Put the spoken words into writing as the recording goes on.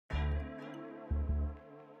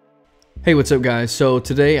Hey, what's up guys? So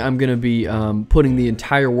today I'm going to be putting the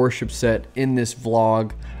entire worship set in this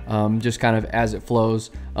vlog, just kind of as it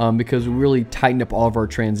flows, because we really tightened up all of our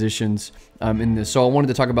transitions in this. So I wanted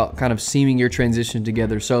to talk about kind of seaming your transition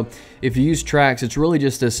together. So if you use tracks, it's really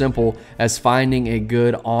just as simple as finding a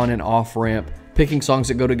good on and off ramp, picking songs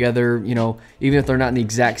that go together, you know, even if they're not in the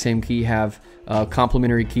exact same key, have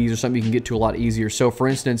complementary keys or something you can get to a lot easier. So for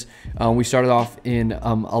instance, we started off in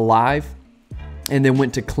Alive, and then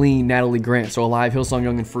went to Clean, Natalie Grant. So Alive, Hillsong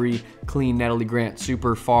Young and Free, Clean, Natalie Grant,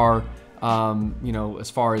 super far, you know, as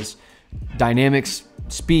far as dynamics,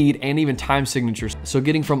 speed, and even time signatures. So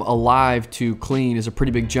getting from Alive to Clean is a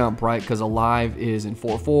pretty big jump, right? Because Alive is in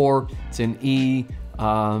 4/4, it's in E,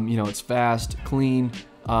 you know, it's fast. Clean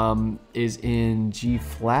is in G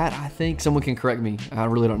flat, I think. Someone can correct me. I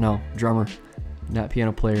really don't know. Drummer, not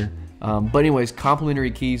piano player. But anyways,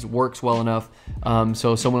 complementary keys works well enough,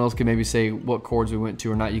 so someone else can maybe say what chords we went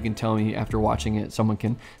to or not. You can tell me after watching it. Someone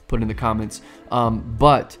can put it in the comments.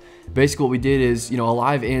 But basically what we did is, you know,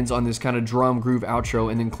 Alive ends on this kind of drum groove outro,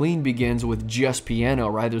 and then Clean begins with just piano,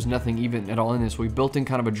 right? There's nothing even at all in this. We built in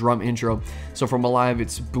kind of a drum intro. So from Alive,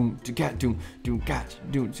 it's boom, gat, doom, gat,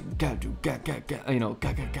 doom, gat, doom, gat, you know,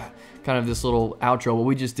 gat, kind of this little outro. What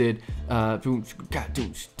we just did, boom, gat,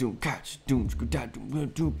 doom, gat, doom,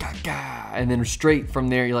 gat, and then straight from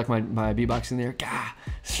there, you like my beatboxing there,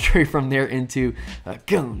 straight from there into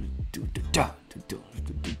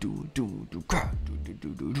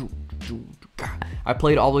I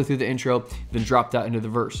played all the way through the intro, then dropped out into the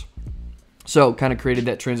verse. So kind of created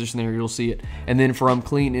that transition there, you'll see it. And then from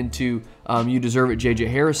Clean into You Deserve It, J.J.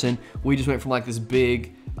 Harrison, we just went from like this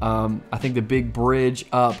big, I think the big bridge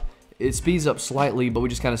up. It speeds up slightly, but we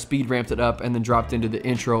just kind of speed ramped it up and then dropped into the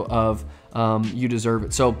intro of You Deserve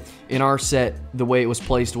It. So in our set, the way it was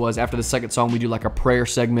placed was after the second song, we do like a prayer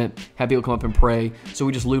segment, have people come up and pray. So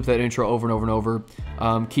we just looped that intro over and over and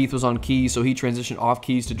over. Keith was on keys, so he transitioned off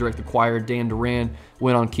keys to direct the choir. Dan Duran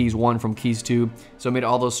went on keys 1 from keys 2. So I made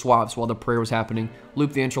all those swaps while the prayer was happening.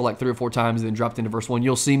 Looped the intro like 3 or 4 times and then dropped into verse 1.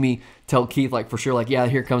 You'll see me tell Keith like for sure, like, yeah,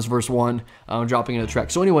 here comes verse 1, dropping into the track.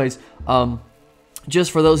 So anyways,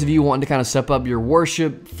 just for those of you wanting to kind of step up your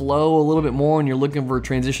worship flow a little bit more and you're looking for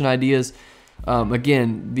transition ideas,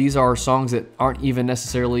 again, these are songs that aren't even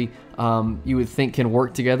necessarily, you would think can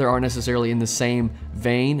work together, aren't necessarily in the same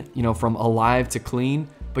vein, you know, from Alive to Clean.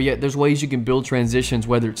 But yet there's ways you can build transitions,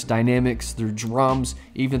 whether it's dynamics, through drums,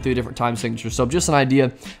 even through different time signatures. So just an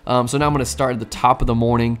idea. So now I'm going to start at the top of the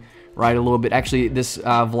morning, right, a little bit. Actually, this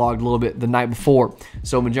vlogged a little bit the night before,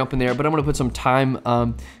 so I'm gonna jump in there, but I'm gonna put some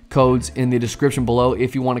time codes in the description below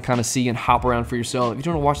if you want to kind of see and hop around for yourself. If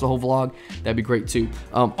you want to watch the whole vlog, that'd be great too.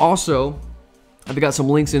 Also, I've got some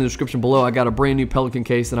links in the description below. I got a brand new Pelican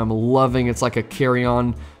case that I'm loving. It's like a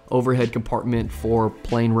carry-on overhead compartment for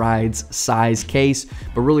plane rides size case,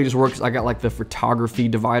 but really just works. I got like the photography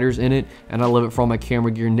dividers in it, and I love it for all my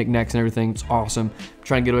camera gear, knickknacks, and everything. It's awesome. I'm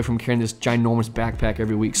trying to get away from carrying this ginormous backpack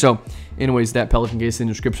every week. So anyways, that Pelican case in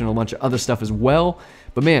the description, and a bunch of other stuff as well.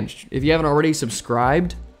 But man, if you haven't already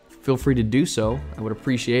subscribed, feel free to do so. I would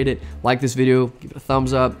appreciate it. Like this video, give it a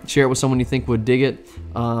thumbs up, share it with someone you think would dig it.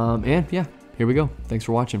 And yeah, here we go. Thanks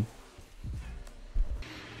for watching.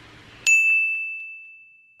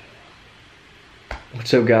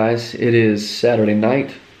 What's up guys? It is Saturday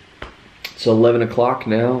night. It's 11 o'clock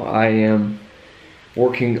now. I am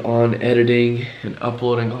working on editing and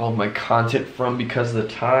uploading all of my content from Because of the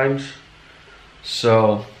Times.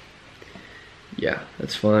 So yeah,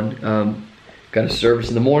 that's fun. Got a service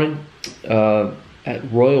in the morning at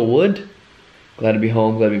Royalwood. Glad to be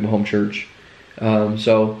home, glad to be home church. So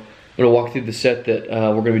I'm gonna walk through the set that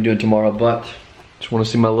we're gonna be doing tomorrow, but just wanna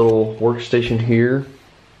see my little workstation here.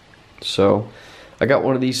 So I got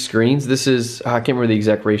one of these screens. This is, I can't remember the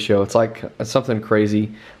exact ratio. It's like something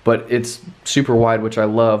crazy, but it's super wide, which I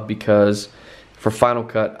love because for Final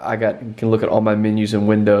Cut, can look at all my menus and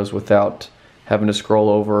windows without having to scroll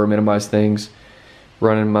over or minimize things,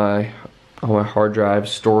 running all my hard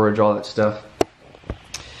drives, storage, all that stuff.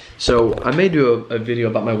 So I may do a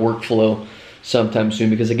video about my workflow sometime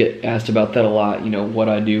soon because I get asked about that a lot, you know, what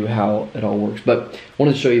I do, how it all works. But I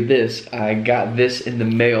wanted to show you this. I got this in the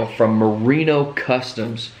mail from Merino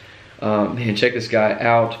Customs. Man, check this guy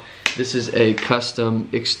out. This is a custom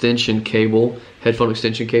extension cable, headphone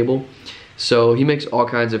extension cable. So he makes all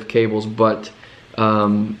kinds of cables, but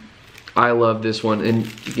I love this one. And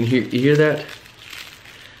you hear that?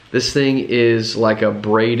 This thing is like a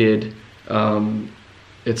braided,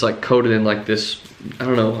 it's like coated in like this, I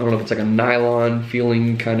don't know if it's like a nylon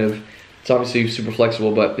feeling kind of, it's obviously super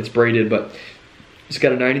flexible, but it's braided, but it's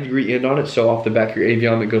got a 90-degree end on it, so off the back of your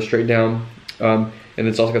avion it goes straight down. and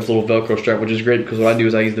it's also got this little Velcro strap, which is great because what I do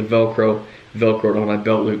is I use the Velcro on my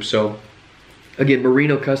belt loop. So again,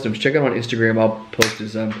 Marino Customs, check out on Instagram. I'll post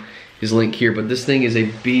his link here, but this thing is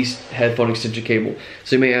a beast headphone extension cable.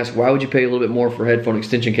 So you may ask, why would you pay a little bit more for headphone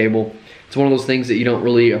extension cable? It's one of those things that you don't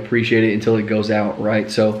really appreciate it until it goes out, right?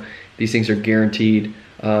 So these things are guaranteed.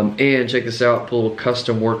 And check this out, put a little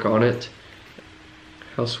custom work on it.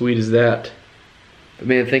 How sweet is that? But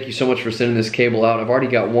man, thank you so much for sending this cable out. I've already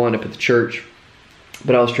got one up at the church,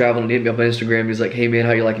 but I was traveling and he hit me up on Instagram. He's like, hey man,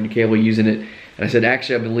 how you liking your cable, using it? And I said,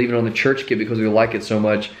 actually, I've been leaving it on the church kit because we like it so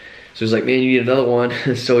much. So he's like, man, you need another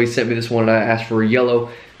one. So he sent me this one and I asked for a yellow.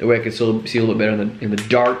 That way I could still see a little bit better in the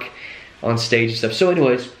dark on stage and stuff. So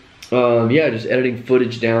anyways, yeah, just editing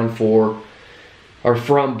footage down for our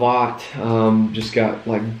From Bot. Just got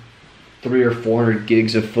like 300 or 400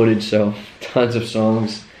 gigs of footage, so tons of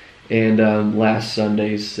songs. And last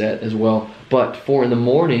Sunday's set as well. But 4 in the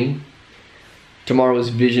morning, tomorrow is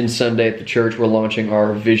Vision Sunday at the church. We're launching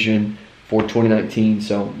our vision for 2019,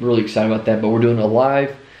 so I'm really excited about that. But we're doing a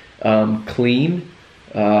live clean,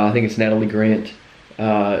 I think it's Natalie Grant,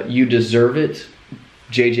 You Deserve It,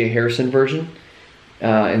 JJ Harrison version,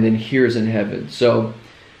 and then Here's in Heaven. So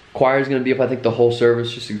choir's gonna be up, I think, the whole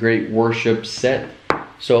service. Just a great worship set.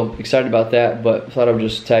 So excited about that, but thought I would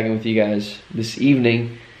just tag in with you guys this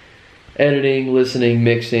evening, editing, listening,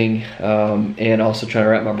 mixing, and also trying to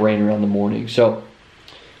wrap my brain around the morning. So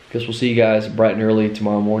guess we'll see you guys bright and early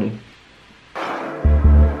tomorrow morning.